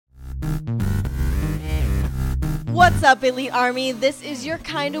What's up, Elite Army? This is your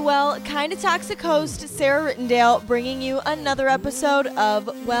kinda well, kinda toxic host, Sarah Rittendale, bringing you another episode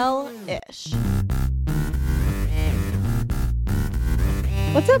of Well-ish.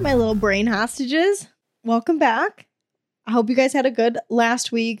 What's up, my little brain hostages? Welcome back. I hope you guys had a good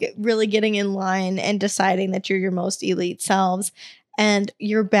last week, really getting in line and deciding that you're your most elite selves, and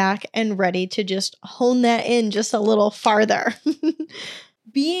you're back and ready to just hone that in just a little farther.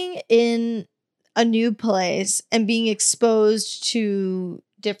 Being in a new place and being exposed to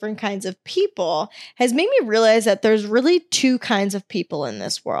different kinds of people has made me realize that there's really two kinds of people in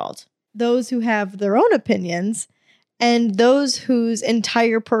this world. Those who have their own opinions and those whose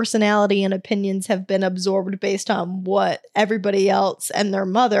entire personality and opinions have been absorbed based on what everybody else and their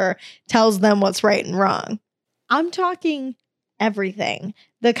mother tells them what's right and wrong. I'm talking everything.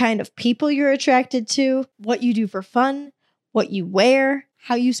 The kind of people you're attracted to, what you do for fun, what you wear,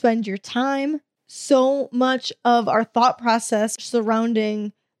 how you spend your time. So much of our thought process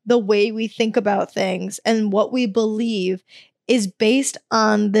surrounding the way we think about things and what we believe is based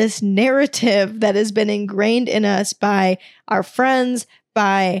on this narrative that has been ingrained in us by our friends,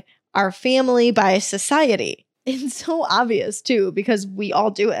 by our family, by society. It's so obvious too, because we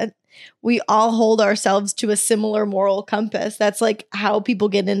all do it. We all hold ourselves to a similar moral compass. That's like how people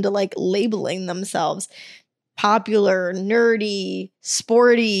get into like labeling themselves. Popular, nerdy,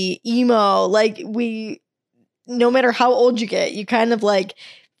 sporty, emo, no matter how old you get, you kind of like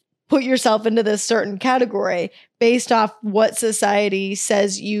put yourself into this certain category based off what society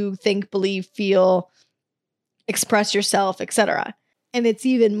says you think, believe, feel, express yourself, etc. And it's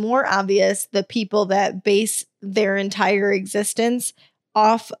even more obvious the people that base their entire existence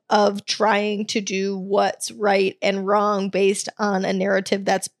off of trying to do what's right and wrong based on a narrative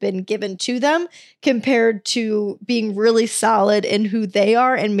that's been given to them, compared to being really solid in who they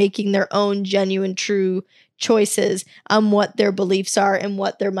are and making their own genuine, true choices on what their beliefs are and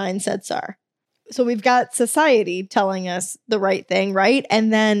what their mindsets are. So we've got society telling us the right thing, right?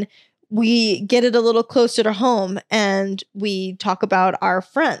 And then we get it a little closer to home and we talk about our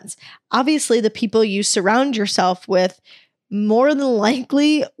friends. Obviously, the people you surround yourself with more than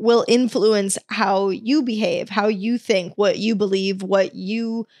likely will influence how you behave, how you think, what you believe, what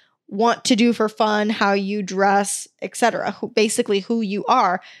you want to do for fun, how you dress, etc. Basically who you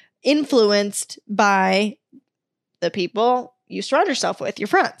are, influenced by the people you surround yourself with, your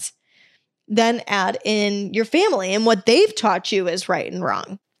friends. Then add in your family and what they've taught you is right and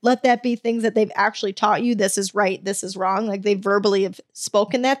wrong. Let that be things that they've actually taught you. This is right, this is wrong. Like they verbally have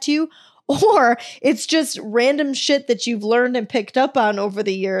spoken that to you. Or it's just random shit that you've learned and picked up on over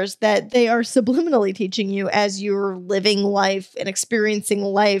the years that they are subliminally teaching you as you're living life and experiencing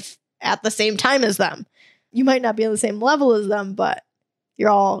life at the same time as them. You might not be on the same level as them, but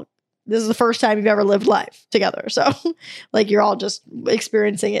this is the first time you've ever lived life together. So like you're all just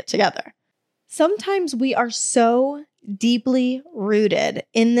experiencing it together. Sometimes we are so deeply rooted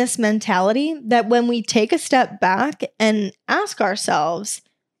in this mentality that when we take a step back and ask ourselves,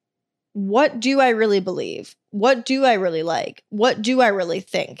 what do I really believe? What do I really like? What do I really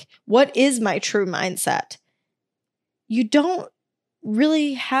think? What is my true mindset? You don't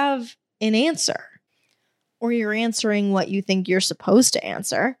really have an answer, or you're answering what you think you're supposed to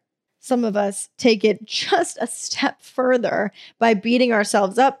answer. Some of us take it just a step further by beating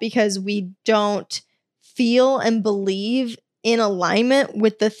ourselves up because we don't feel and believe in alignment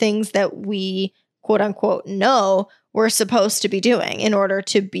with the things that we quote unquote know we're supposed to be doing in order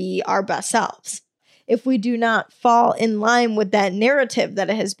to be our best selves. If we do not fall in line with that narrative that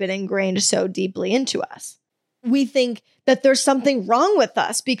has been ingrained so deeply into us, we think that there's something wrong with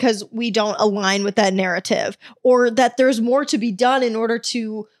us because we don't align with that narrative, or that there's more to be done in order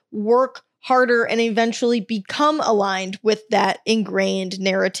to work harder and eventually become aligned with that ingrained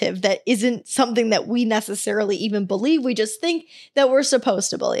narrative that isn't something that we necessarily even believe. We just think that we're supposed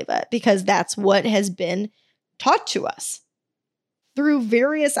to believe it because that's what has been taught to us through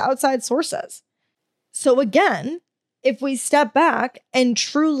various outside sources. So again, if we step back and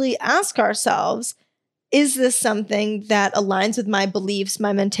truly ask ourselves, is this something that aligns with my beliefs,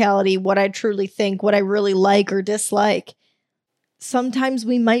 my mentality, what I truly think, what I really like or dislike? Sometimes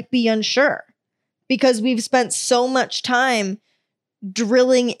we might be unsure because we've spent so much time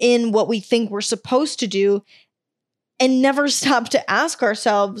drilling in what we think we're supposed to do and never stop to ask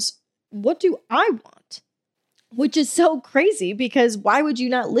ourselves, what do I want? Which is so crazy because why would you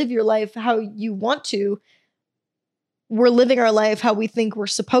not live your life how you want to? We're living our life how we think we're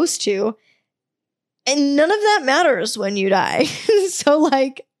supposed to. And none of that matters when you die. So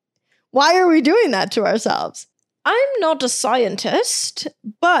like, why are we doing that to ourselves? I'm not a scientist,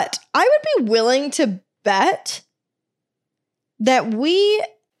 but I would be willing to bet that we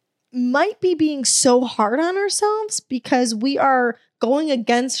might be being so hard on ourselves because we are going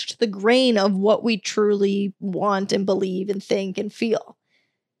against the grain of what we truly want and believe and think and feel.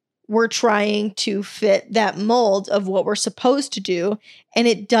 We're trying to fit that mold of what we're supposed to do, and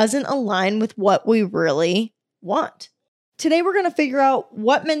it doesn't align with what we really want. Today, we're going to figure out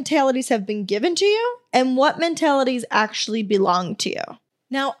what mentalities have been given to you and what mentalities actually belong to you.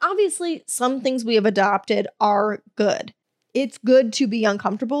 Now, obviously, some things we have adopted are good. It's good to be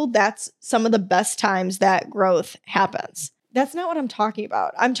uncomfortable. That's some of the best times that growth happens. That's not what I'm talking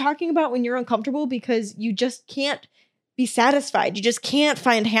about. I'm talking about when you're uncomfortable because you just can't be satisfied. You just can't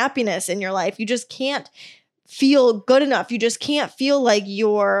find happiness in your life. You just can't feel good enough. You just can't feel like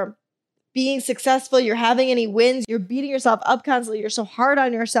you're being successful. You're having any wins. You're beating yourself up constantly. You're so hard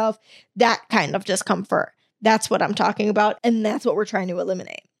on yourself. That kind of discomfort. That's what I'm talking about. And that's what we're trying to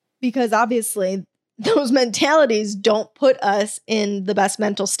eliminate. Because obviously, those mentalities don't put us in the best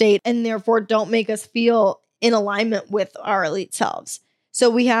mental state and therefore don't make us feel in alignment with our elite selves. So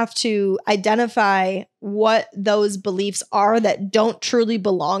we have to identify what those beliefs are that don't truly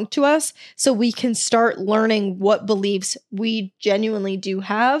belong to us so we can start learning what beliefs we genuinely do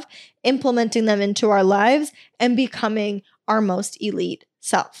have, implementing them into our lives, and becoming our most elite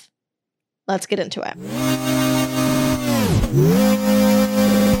self. Let's get into it.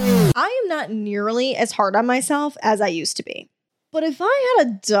 I am not nearly as hard on myself as I used to be. But if I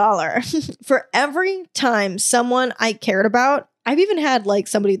had $1 for every time someone I cared about, I've even had like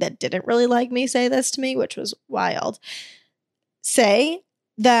somebody that didn't really like me say this to me, which was wild, say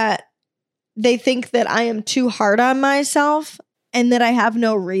that they think that I am too hard on myself and that I have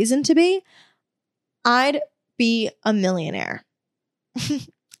no reason to be, I'd be a millionaire.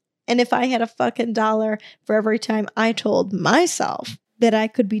 And if I had a fucking dollar for every time I told myself that I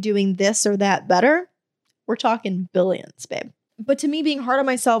could be doing this or that better, we're talking billions, babe. But to me, being hard on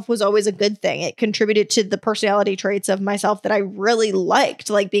myself was always a good thing. It contributed to the personality traits of myself that I really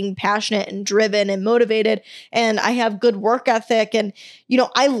liked, like being passionate and driven and motivated. And I have good work ethic. And,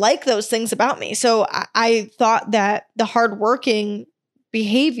 I like those things about me. So I thought that the hardworking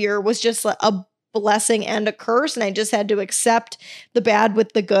behavior was just a blessing and a curse. And I just had to accept the bad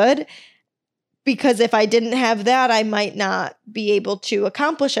with the good. Because if I didn't have that, I might not be able to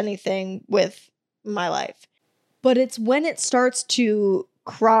accomplish anything with my life. But it's when it starts to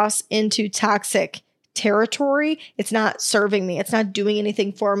cross into toxic territory, it's not serving me. It's not doing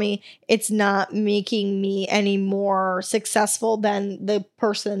anything for me. It's not making me any more successful than the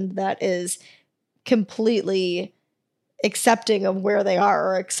person that is completely accepting of where they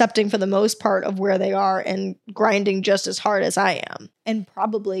are, or accepting for the most part of where they are and grinding just as hard as I am, and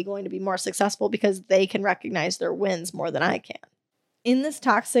probably going to be more successful because they can recognize their wins more than I can. In this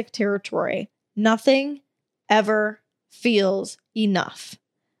toxic territory, nothing ever feels enough.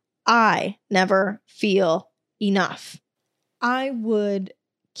 I never feel enough. I would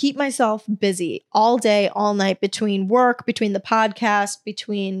keep myself busy all day, all night, between work, between the podcast,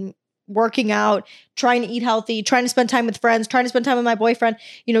 between working out, trying to eat healthy, trying to spend time with friends, trying to spend time with my boyfriend,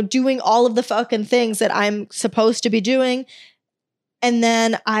 doing all of the fucking things that I'm supposed to be doing. And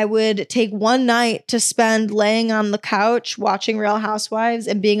then I would take one night to spend laying on the couch watching Real Housewives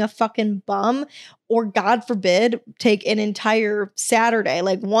and being a fucking bum, or God forbid, take an entire Saturday,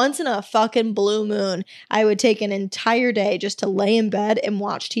 like once in a fucking blue moon, I would take an entire day just to lay in bed and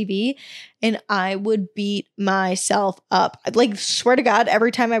watch TV. And I would beat myself up. Like, swear to God,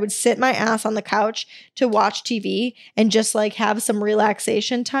 every time I would sit my ass on the couch to watch TV and just like have some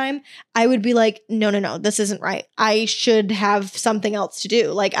relaxation time, I would be like, no, this isn't right. I should have something else to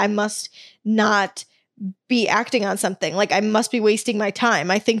do. Like, I must not be acting on something. Like, I must be wasting my time.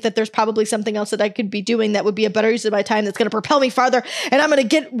 I think that there's probably something else that I could be doing that would be a better use of my time that's going to propel me farther, and I'm going to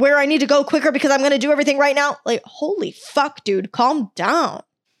get where I need to go quicker because I'm going to do everything right now. Like, holy fuck, dude, calm down.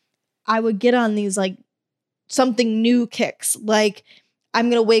 I would get on these like something new kicks. Like,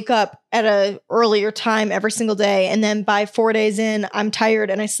 I'm going to wake up at an earlier time every single day. And then by 4 days in, I'm tired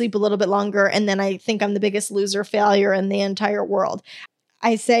and I sleep a little bit longer. And then I think I'm the biggest loser failure in the entire world.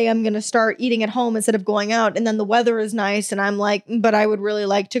 I say I'm going to start eating at home instead of going out. And then the weather is nice. And I'm like, but I would really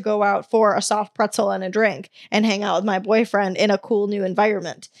like to go out for a soft pretzel and a drink and hang out with my boyfriend in a cool new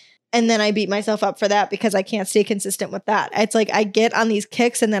environment. And then I beat myself up for that because I can't stay consistent with that. It's like I get on these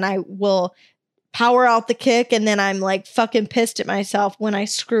kicks and then I will power out the kick. And then I'm like fucking pissed at myself when I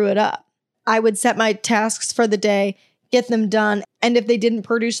screw it up. I would set my tasks for the day, get them done. And if they didn't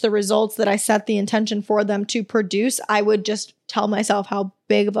produce the results that I set the intention for them to produce, I would just tell myself how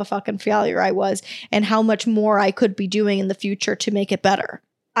big of a fucking failure I was and how much more I could be doing in the future to make it better.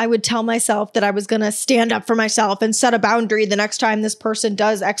 I would tell myself that I was going to stand up for myself and set a boundary the next time this person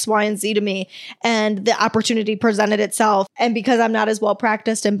does X, Y, and Z to me. And the opportunity presented itself. And because I'm not as well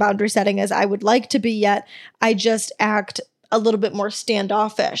practiced in boundary setting as I would like to be yet, I just act a little bit more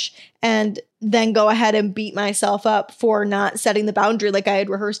standoffish and then go ahead and beat myself up for not setting the boundary like I had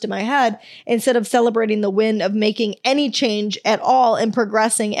rehearsed in my head, instead of celebrating the win of making any change at all and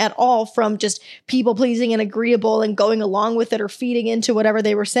progressing at all from just people pleasing and agreeable and going along with it or feeding into whatever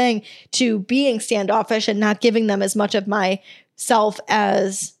they were saying to being standoffish and not giving them as much of myself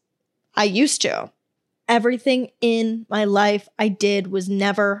as I used to. Everything in my life I did was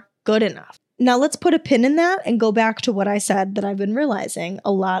never good enough. Now let's put a pin in that and go back to what I said that I've been realizing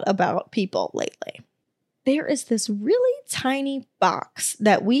a lot about people lately. There is this really tiny box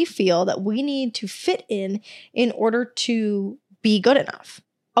that we feel that we need to fit in order to be good enough.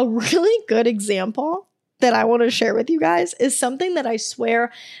 A really good example that I want to share with you guys is something that I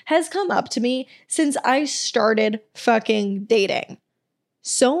swear has come up to me since I started fucking dating.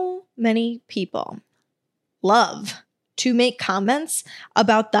 So many people love to make comments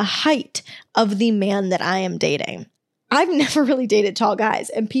about the height of the man that I am dating. I've never really dated tall guys,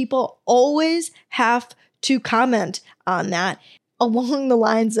 and people always have to comment on that along the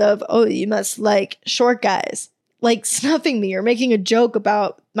lines of, oh, you must like short guys, like snuffing me or making a joke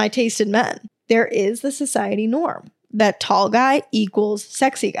about my taste in men. There is the society norm that tall guy equals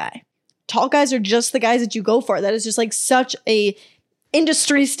sexy guy. Tall guys are just the guys that you go for. That is just like such a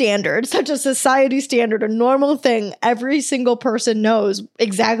industry standard, such a society standard, a normal thing. Every single person knows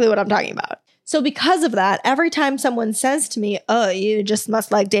exactly what I'm talking about. So because of that, every time someone says to me, oh, you just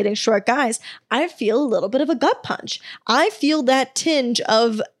must like dating short guys, I feel a little bit of a gut punch. I feel that tinge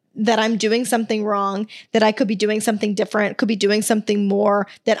of that I'm doing something wrong, that I could be doing something different, could be doing something more,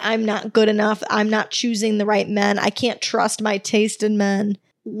 that I'm not good enough, I'm not choosing the right men, I can't trust my taste in men.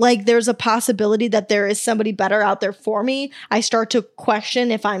 Like there's a possibility that there is somebody better out there for me. I start to question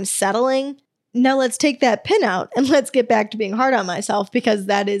if I'm settling. Now let's take that pin out and let's get back to being hard on myself, because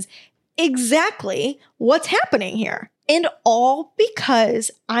that is exactly what's happening here. And all because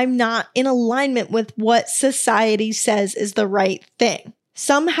I'm not in alignment with what society says is the right thing.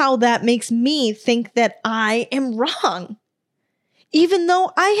 Somehow that makes me think that I am wrong, even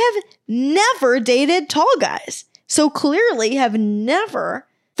though I have never dated tall guys. So clearly have never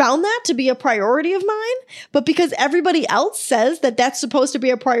found that to be a priority of mine, but because everybody else says that that's supposed to be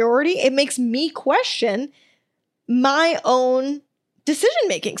a priority, it makes me question my own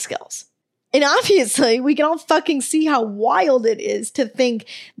decision-making skills. And obviously, we can all fucking see how wild it is to think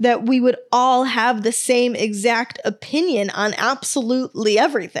that we would all have the same exact opinion on absolutely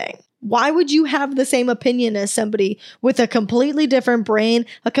everything. Why would you have the same opinion as somebody with a completely different brain,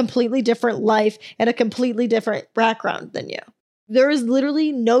 a completely different life, and a completely different background than you? There is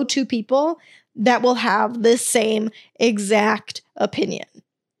literally no two people that will have the same exact opinion.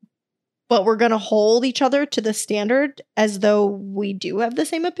 But we're going to hold each other to the standard as though we do have the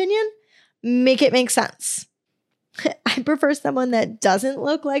same opinion. Make it make sense. I prefer someone that doesn't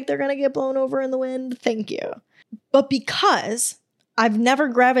look like they're going to get blown over in the wind. Thank you. But because I've never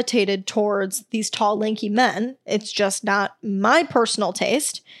gravitated towards these tall, lanky men, it's just not my personal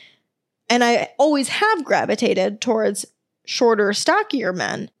taste. And I always have gravitated towards shorter, stockier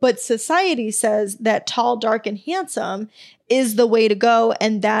men. But society says that tall, dark, and handsome is the way to go.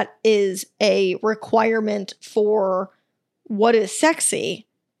 And that is a requirement for what is sexy.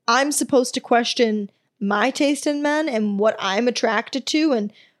 I'm supposed to question my taste in men and what I'm attracted to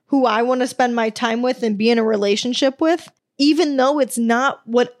and who I want to spend my time with and be in a relationship with, even though it's not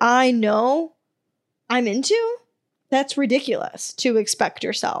what I know I'm into. That's ridiculous to expect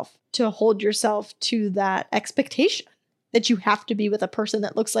yourself to hold yourself to that expectation that you have to be with a person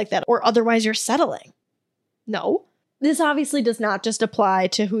that looks like that or otherwise you're settling. No. This obviously does not just apply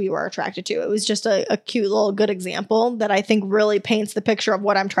to who you are attracted to. It was just a cute little good example that I think really paints the picture of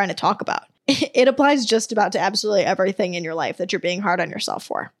what I'm trying to talk about. It applies just about to absolutely everything in your life that you're being hard on yourself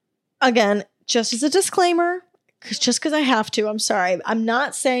for. Again, just as a disclaimer, just because I have to, I'm sorry. I'm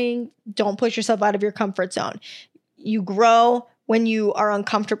not saying don't push yourself out of your comfort zone. You grow when you are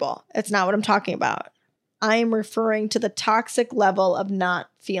uncomfortable. It's not what I'm talking about. I am referring to the toxic level of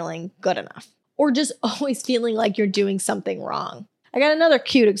not feeling good enough or just always feeling like you're doing something wrong. I got another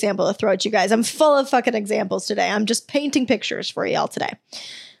cute example to throw at you guys. I'm full of fucking examples today. I'm just painting pictures for y'all today.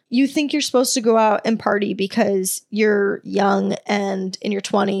 You think you're supposed to go out and party because you're young and in your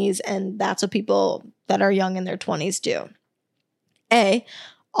 20s, and that's what people that are young in their 20s do. A,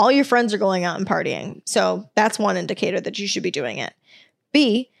 all your friends are going out and partying, so that's one indicator that you should be doing it.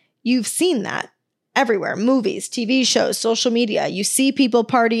 B, you've seen that. everywhere. Movies, TV shows, social media. You see people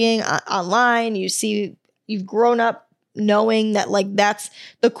partying online. You've grown up knowing that like that's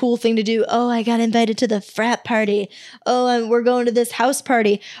the cool thing to do. Oh, I got invited to the frat party. Oh, and we're going to this house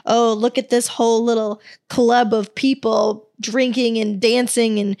party. Oh, look at this whole little club of people drinking and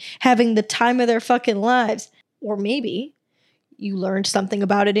dancing and having the time of their fucking lives. Or maybe you learned something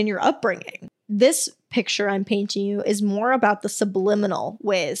about it in your upbringing. This picture I'm painting you is more about the subliminal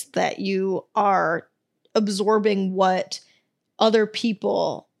ways that you are absorbing what other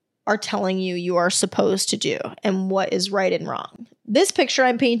people are telling you you are supposed to do and what is right and wrong. This picture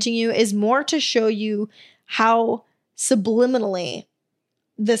I'm painting you is more to show you how subliminally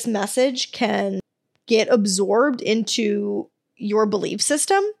this message can get absorbed into your belief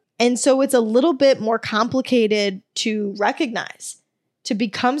system. And so it's a little bit more complicated to recognize, to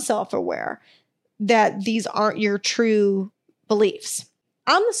become self-aware that these aren't your true beliefs.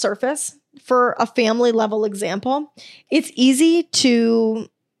 On the surface, for a family level example, it's easy to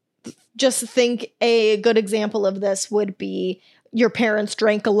just think a good example of this would be your parents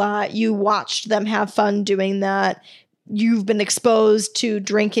drank a lot. You watched them have fun doing that. You've been exposed to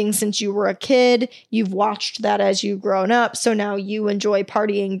drinking since you were a kid. You've watched that as you've grown up. So now you enjoy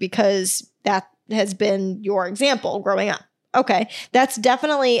partying because that has been your example growing up. Okay, that's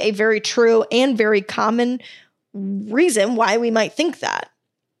definitely a very true and very common reason why we might think that.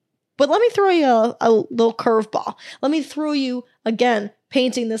 But let me throw you a little curveball. Let me throw you, again,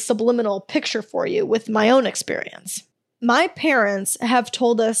 painting this subliminal picture for you with my own experience. My parents have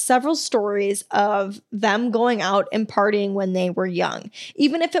told us several stories of them going out and partying when they were young.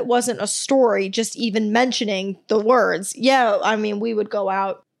 Even if it wasn't a story, just even mentioning the words. Yeah, I mean, we would go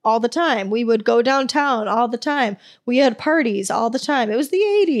out all the time. We would go downtown all the time. We had parties all the time. It was the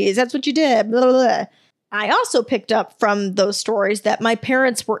 80s. That's what you did. Blah, blah, blah. I also picked up from those stories that my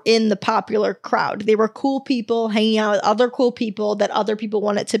parents were in the popular crowd. They were cool people hanging out with other cool people that other people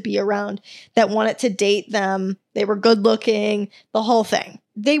wanted to be around, that wanted to date them. They were good looking, the whole thing.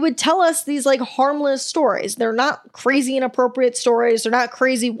 They would tell us these like harmless stories. They're not crazy inappropriate stories. They're not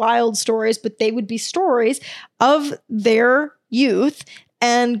crazy wild stories, but they would be stories of their youth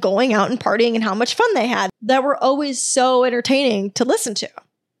and going out and partying and how much fun they had that were always so entertaining to listen to.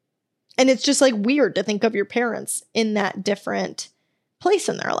 And it's just like weird to think of your parents in that different place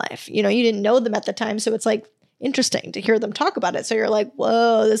in their life. You know, you didn't know them at the time. So it's like interesting to hear them talk about it. So you're like,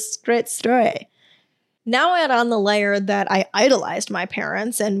 whoa, this is a great story. Now add on the layer that I idolized my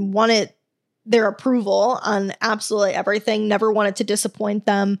parents and wanted their approval on absolutely everything, never wanted to disappoint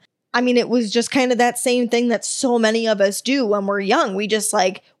them. I mean, it was just kind of that same thing that so many of us do when we're young. We just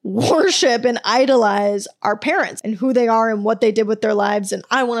like worship and idolize our parents and who they are and what they did with their lives. And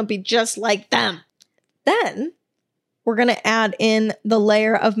I want to be just like them. Then we're going to add in the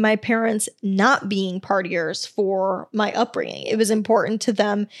layer of my parents not being partiers for my upbringing. It was important to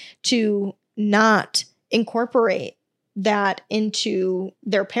them to not incorporate that into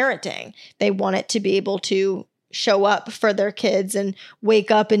their parenting. They wanted to be able to show up for their kids and wake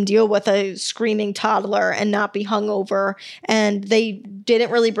up and deal with a screaming toddler and not be hungover. And they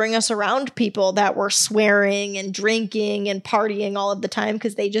didn't really bring us around people that were swearing and drinking and partying all of the time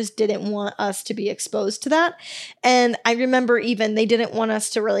because they just didn't want us to be exposed to that. And I remember even they didn't want us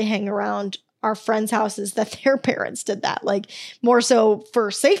to really hang around our friends' houses that their parents did that, like more so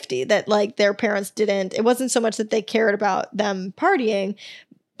for safety, that like their parents didn't, it wasn't so much that they cared about them partying,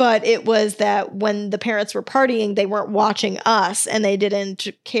 but it was that when the parents were partying, they weren't watching us and they didn't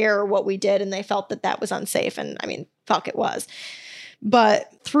care what we did and they felt that that was unsafe. And I mean, fuck, it was.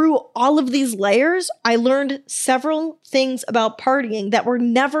 But through all of these layers, I learned several things about partying that were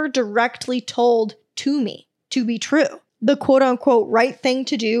never directly told to me to be true. The quote unquote right thing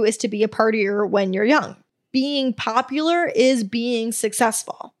to do is to be a partier when you're young. Being popular is being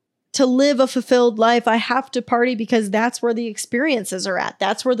successful. To live a fulfilled life, I have to party because that's where the experiences are at.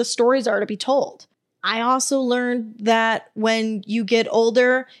 That's where the stories are to be told. I also learned that when you get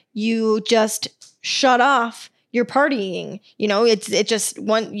older, you just shut off your partying. You know, it just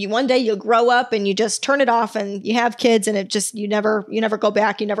one day you'll grow up and you just turn it off and you have kids and it just, you never go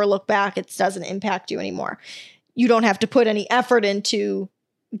back. You never look back. It doesn't impact you anymore. You don't have to put any effort into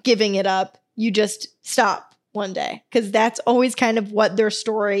giving it up. You just stop one day, because that's always kind of what their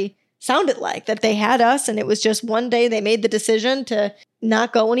story sounded like, that they had us and it was just one day they made the decision to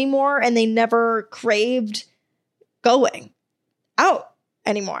not go anymore and they never craved going out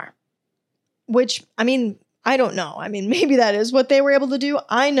anymore. Which, I mean, I don't know. I mean, maybe that is what they were able to do.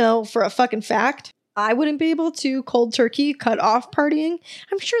 I know for a fucking fact, I wouldn't be able to cold turkey cut off partying.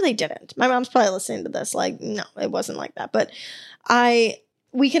 I'm sure they didn't. My mom's probably listening to this like, no, it wasn't like that. But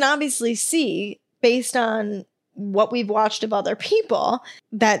we can obviously see based on what we've watched of other people,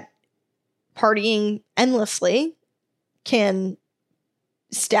 that partying endlessly can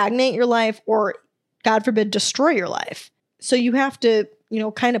stagnate your life or, God forbid, destroy your life. So you have to,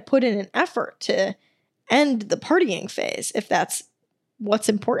 kind of put in an effort to end the partying phase if that's what's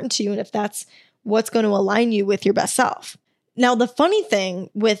important to you and if that's what's going to align you with your best self. Now, the funny thing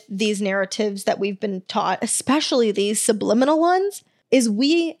with these narratives that we've been taught, especially these subliminal ones, is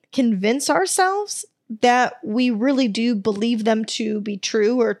we convince ourselves that we really do believe them to be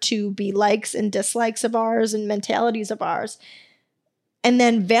true or to be likes and dislikes of ours and mentalities of ours, and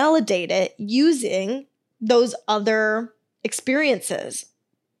then validate it using those other experiences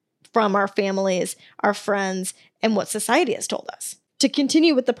from our families, our friends, and what society has told us. To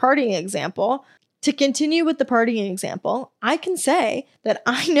continue with the partying example, I can say that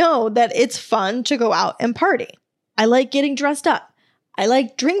I know that it's fun to go out and party. I like getting dressed up. I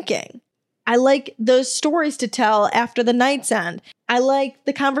like drinking. I like the stories to tell after the night's end. I like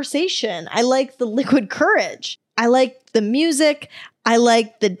the conversation. I like the liquid courage. I like the music. I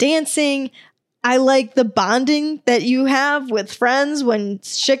like the dancing. I like the bonding that you have with friends when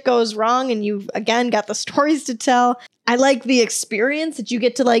shit goes wrong and you've, again, got the stories to tell. I like the experience that you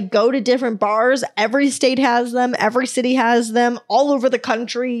get to go to different bars. Every state has them. Every city has them. All over the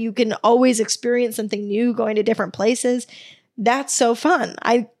country, you can always experience something new going to different places. That's so fun.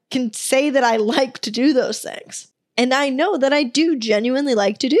 I can say that I like to do those things. And I know that I do genuinely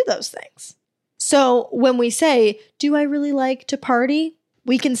like to do those things. So when we say, do I really like to party?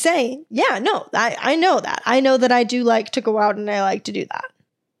 We can say, yeah, no, I know that. I know that I do like to go out and I like to do that.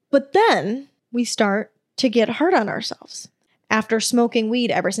 But then we start to get hard on ourselves. After smoking weed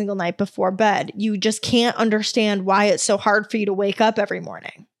every single night before bed, you just can't understand why it's so hard for you to wake up every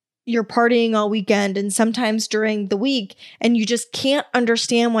morning. You're partying all weekend and sometimes during the week, and you just can't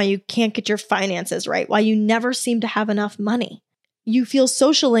understand why you can't get your finances right, why you never seem to have enough money. You feel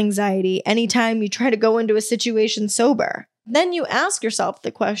social anxiety anytime you try to go into a situation sober. Then you ask yourself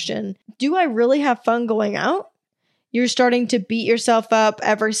the question, do I really have fun going out? You're starting to beat yourself up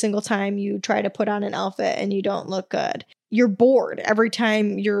every single time you try to put on an outfit and you don't look good. You're bored every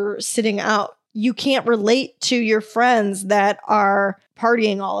time you're sitting out. You can't relate to your friends that are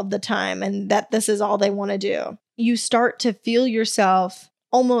partying all of the time and that this is all they want to do. You start to feel yourself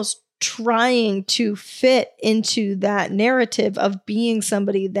almost trying to fit into that narrative of being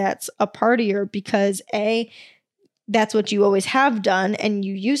somebody that's a partier because A, that's what you always have done and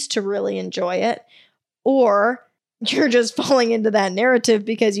you used to really enjoy it, or you're just falling into that narrative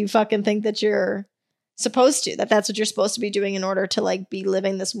because you fucking think that you're supposed to, that's what you're supposed to be doing in order to be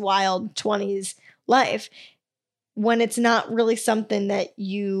living this wild 20s life, when it's not really something that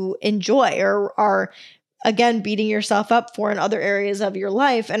you enjoy or are, again, beating yourself up for in other areas of your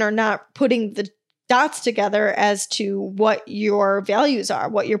life and are not putting the dots together as to what your values are,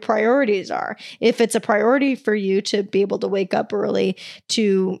 what your priorities are. If it's a priority for you to be able to wake up early,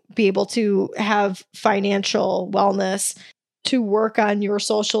 to be able to have financial wellness, to work on your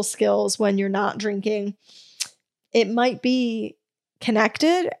social skills when you're not drinking, it might be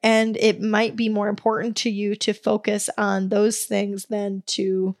connected and it might be more important to you to focus on those things than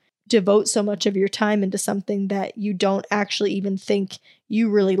to devote so much of your time into something that you don't actually even think you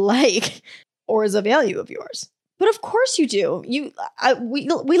really like or is a value of yours. But of course you do. We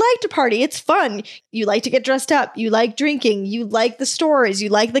like to party. It's fun. You like to get dressed up. You like drinking. You like the stories. You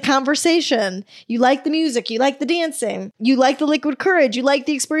like the conversation. You like the music. You like the dancing. You like the liquid courage. You like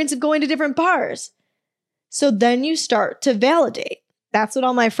the experience of going to different bars. So then you start to validate. That's what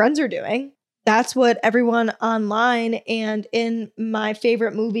all my friends are doing. That's what everyone online and in my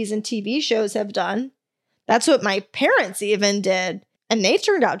favorite movies and TV shows have done. That's what my parents even did. And they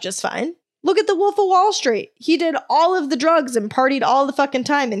turned out just fine. Look at the Wolf of Wall Street. He did all of the drugs and partied all the fucking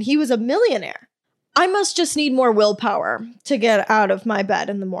time, and he was a millionaire. I must just need more willpower to get out of my bed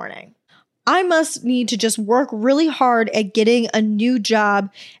in the morning. I must need to just work really hard at getting a new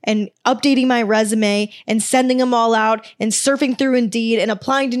job and updating my resume and sending them all out and surfing through Indeed and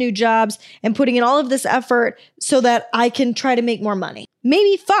applying to new jobs and putting in all of this effort so that I can try to make more money.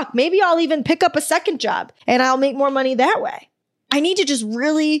 Maybe I'll even pick up a second job and I'll make more money that way. I need to just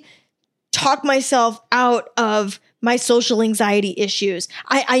really talk myself out of my social anxiety issues.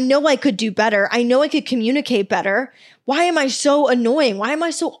 I know I could do better. I know I could communicate better. Why am I so annoying? Why am I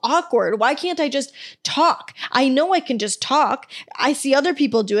so awkward? Why can't I just talk? I know I can just talk. I see other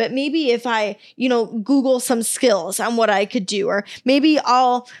people do it. Maybe if I, Google some skills on what I could do, or maybe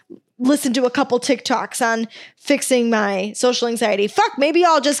I'll listen to a couple TikToks on fixing my social anxiety. Maybe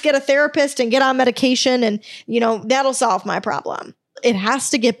I'll just get a therapist and get on medication and, that'll solve my problem. It has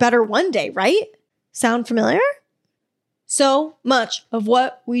to get better one day, right? Sound familiar? So much of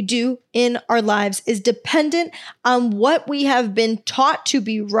what we do in our lives is dependent on what we have been taught to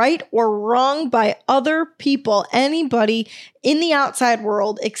be right or wrong by other people, anybody in the outside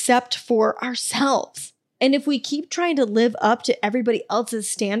world except for ourselves. And if we keep trying to live up to everybody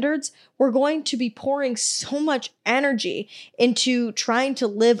else's standards, we're going to be pouring so much energy into trying to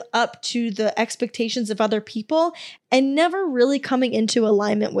live up to the expectations of other people and never really coming into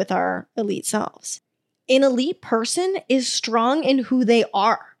alignment with our elite selves. An elite person is strong in who they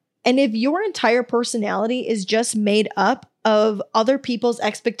are. And if your entire personality is just made up of other people's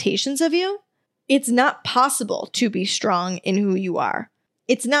expectations of you, it's not possible to be strong in who you are.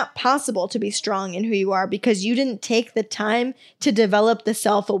 It's not possible to be strong in who you are because you didn't take the time to develop the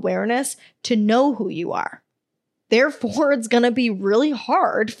self-awareness to know who you are. Therefore, it's going to be really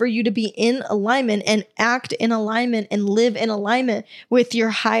hard for you to be in alignment and act in alignment and live in alignment with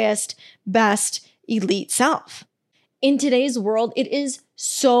your highest, best, elite self. In today's world, it is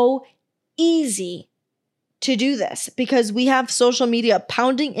so easy to do this because we have social media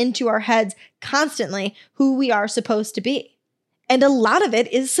pounding into our heads constantly who we are supposed to be. And a lot of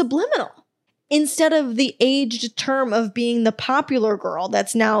it is subliminal. Instead of the aged term of being the popular girl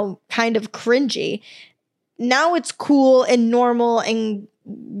that's now kind of cringy, now it's cool and normal, and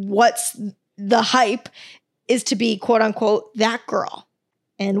what's the hype is to be quote unquote that girl.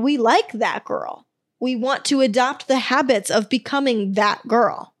 And we like that girl. We want to adopt the habits of becoming that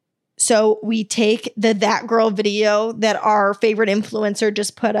girl. So we take that girl video that our favorite influencer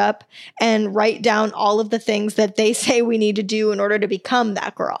just put up and write down all of the things that they say we need to do in order to become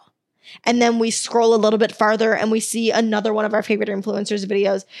that girl. And then we scroll a little bit farther and we see another one of our favorite influencers'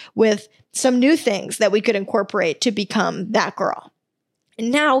 videos with some new things that we could incorporate to become that girl. And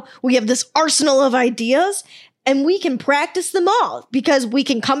now we have this arsenal of ideas and we can practice them all because we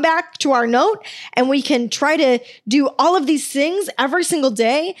can come back to our note and we can try to do all of these things every single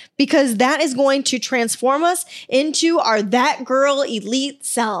day because that is going to transform us into our that girl elite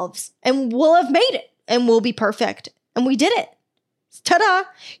selves. And we'll have made it and we'll be perfect. And we did it. Ta-da!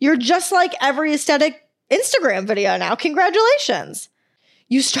 You're just like every aesthetic Instagram video now. Congratulations.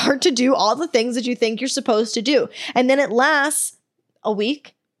 You start to do all the things that you think you're supposed to do. And then it lasts a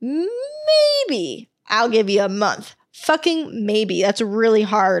week, maybe. I'll give you a month. Fucking maybe. That's really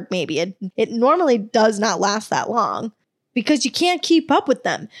hard, maybe. It normally does not last that long because you can't keep up with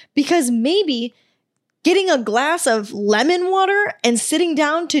them. Because maybe getting a glass of lemon water and sitting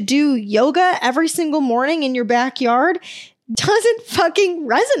down to do yoga every single morning in your backyard doesn't fucking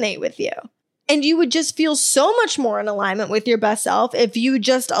resonate with you. And you would just feel so much more in alignment with your best self if you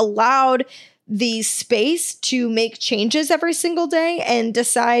just allowed the space to make changes every single day and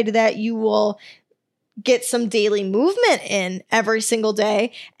decide that you will get some daily movement in every single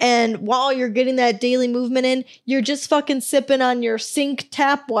day. And while you're getting that daily movement in, you're just fucking sipping on your sink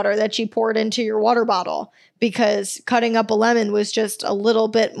tap water that you poured into your water bottle because cutting up a lemon was just a little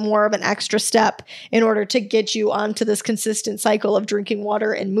bit more of an extra step in order to get you onto this consistent cycle of drinking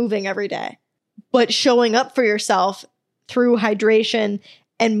water and moving every day. But showing up for yourself through hydration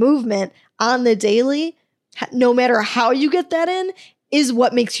and movement on the daily, no matter how you get that in, is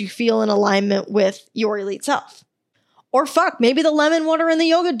what makes you feel in alignment with your elite self. Or fuck, maybe the lemon water and the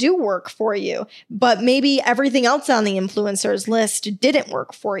yoga do work for you, but maybe everything else on the influencers list didn't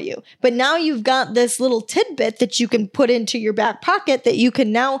work for you. But now you've got this little tidbit that you can put into your back pocket that you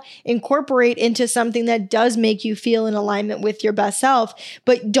can now incorporate into something that does make you feel in alignment with your best self,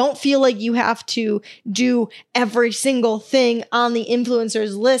 but don't feel like you have to do every single thing on the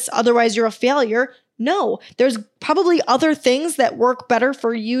influencers list, otherwise you're a failure. No, there's probably other things that work better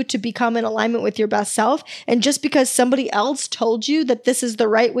for you to become in alignment with your best self. And just because somebody else told you that this is the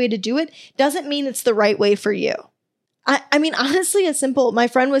right way to do it doesn't mean it's the right way for you. I mean, honestly, it's simple. My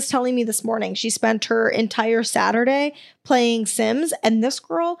friend was telling me this morning, she spent her entire Saturday playing Sims, and this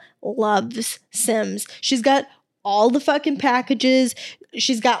girl loves Sims. She's got all the fucking packages.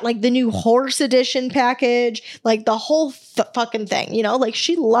 She's got like the new horse edition package, like the whole fucking thing, you know, like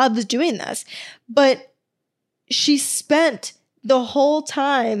she loves doing this. But she spent the whole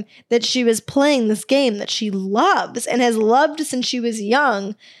time that she was playing this game that she loves and has loved since she was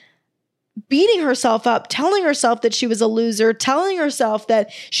young, beating herself up, telling herself that she was a loser, telling herself that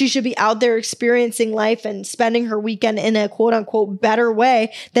she should be out there experiencing life and spending her weekend in a quote unquote better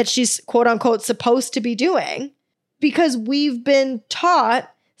way that she's quote unquote supposed to be doing. Because we've been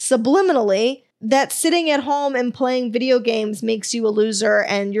taught subliminally that sitting at home and playing video games makes you a loser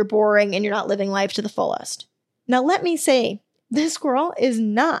and you're boring and you're not living life to the fullest. Now, let me say, this girl is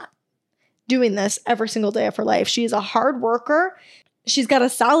not doing this every single day of her life. She is a hard worker She's got a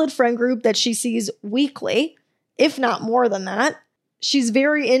solid friend group that she sees weekly, if not more than that. She's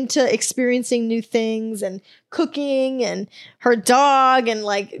very into experiencing new things and cooking and her dog and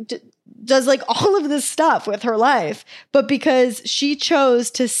does like all of this stuff with her life. But because she chose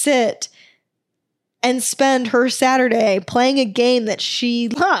to sit and spend her Saturday playing a game that she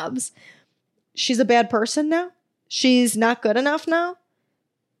loves, she's a bad person now. She's not good enough now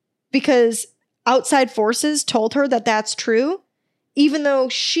because outside forces told her that that's true. Even though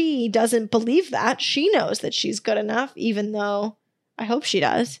she doesn't believe that, she knows that she's good enough, even though I hope she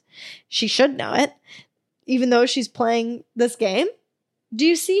does. She should know it, even though she's playing this game. Do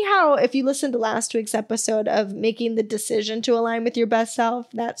you see how if you listen to last week's episode of making the decision to align with your best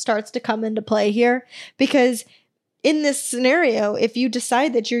self, that starts to come into play here? Because in this scenario, if you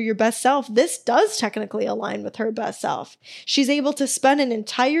decide that you're your best self, this does technically align with her best self. She's able to spend an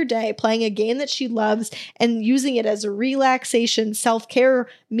entire day playing a game that she loves and using it as a relaxation, self-care,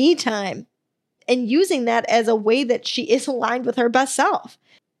 me time, and using that as a way that she is aligned with her best self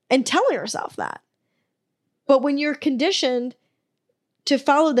and telling herself that. But when you're conditioned to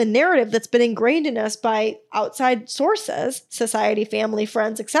follow the narrative that's been ingrained in us by outside sources, society, family,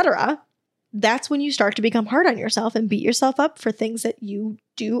 friends, etc., that's when you start to become hard on yourself and beat yourself up for things that you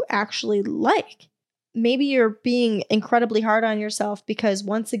do actually like. Maybe you're being incredibly hard on yourself because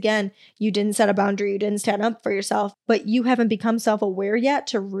once again, you didn't set a boundary, you didn't stand up for yourself, but you haven't become self-aware yet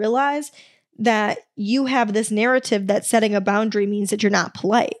to realize that you have this narrative that setting a boundary means that you're not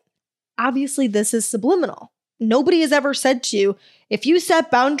polite. Obviously, this is subliminal. Nobody has ever said to you, if you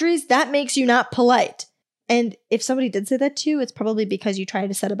set boundaries, that makes you not polite. And if somebody did say that to you, it's probably because you tried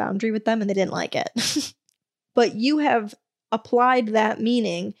to set a boundary with them and they didn't like it. But you have applied that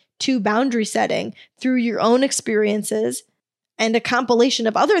meaning to boundary setting through your own experiences and a compilation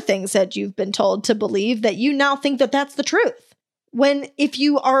of other things that you've been told to believe that you now think that that's the truth. When if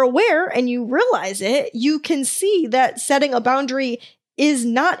you are aware and you realize it, you can see that setting a boundary is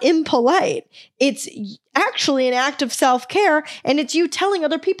not impolite. It's actually an act of self-care, and it's you telling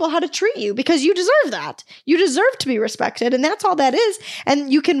other people how to treat you because you deserve that. You deserve to be respected, and that's all that is.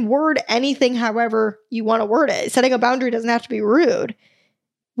 And you can word anything however you want to word it. Setting a boundary doesn't have to be rude.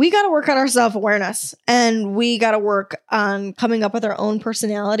 We got to work on our self-awareness, and we got to work on coming up with our own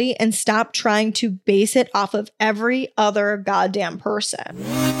personality and stop trying to base it off of every other goddamn person.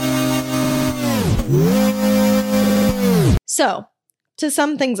 So, to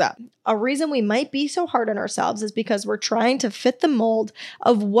sum things up, a reason we might be so hard on ourselves is because we're trying to fit the mold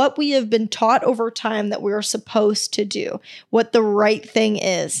of what we have been taught over time that we're supposed to do, what the right thing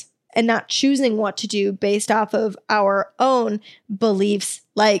is, and not choosing what to do based off of our own beliefs,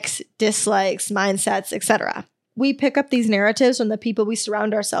 likes, dislikes, mindsets, etc. We pick up these narratives from the people we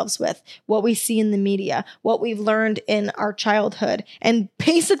surround ourselves with, what we see in the media, what we've learned in our childhood, and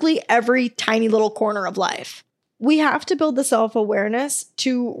basically every tiny little corner of life. We have to build the self-awareness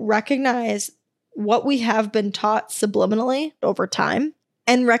to recognize what we have been taught subliminally over time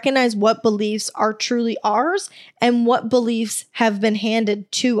and recognize what beliefs are truly ours and what beliefs have been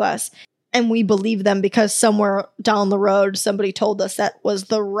handed to us. And we believe them because somewhere down the road, somebody told us that was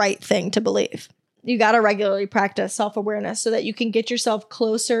the right thing to believe. You got to regularly practice self-awareness so that you can get yourself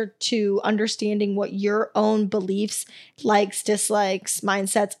closer to understanding what your own beliefs, likes, dislikes,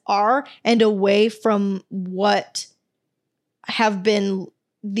 mindsets are, and away from what have been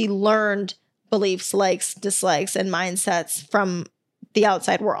the learned beliefs, likes, dislikes, and mindsets from the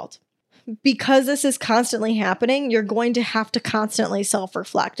outside world. Because this is constantly happening, you're going to have to constantly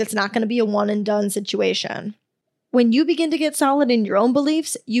self-reflect. It's not going to be a one and done situation. When you begin to get solid in your own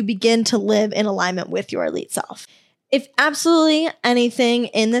beliefs, you begin to live in alignment with your elite self. If absolutely anything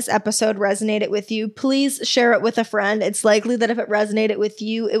in this episode resonated with you, please share it with a friend. It's likely that if it resonated with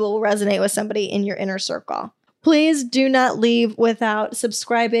you, it will resonate with somebody in your inner circle. Please do not leave without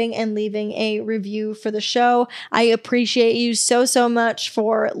subscribing and leaving a review for the show. I appreciate you so much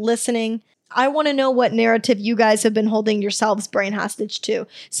for listening. I want to know what narrative you guys have been holding yourselves brain hostage to.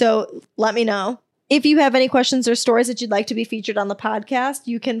 So let me know. If you have any questions or stories that you'd like to be featured on the podcast,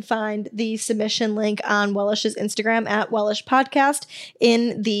 you can find the submission link on Wellish's Instagram at Wellish Podcast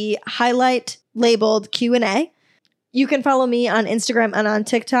in the highlight labeled Q&A. You can follow me on Instagram and on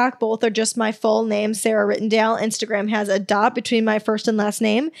TikTok. Both are just my full name, Sarah Rittendale. Instagram has a dot between my first and last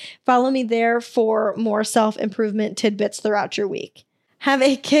name. Follow me there for more self-improvement tidbits throughout your week. Have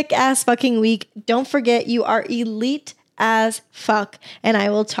a kick-ass fucking week. Don't forget you are elite as fuck, and I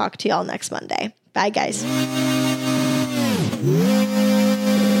will talk to y'all next Monday. Bye, guys.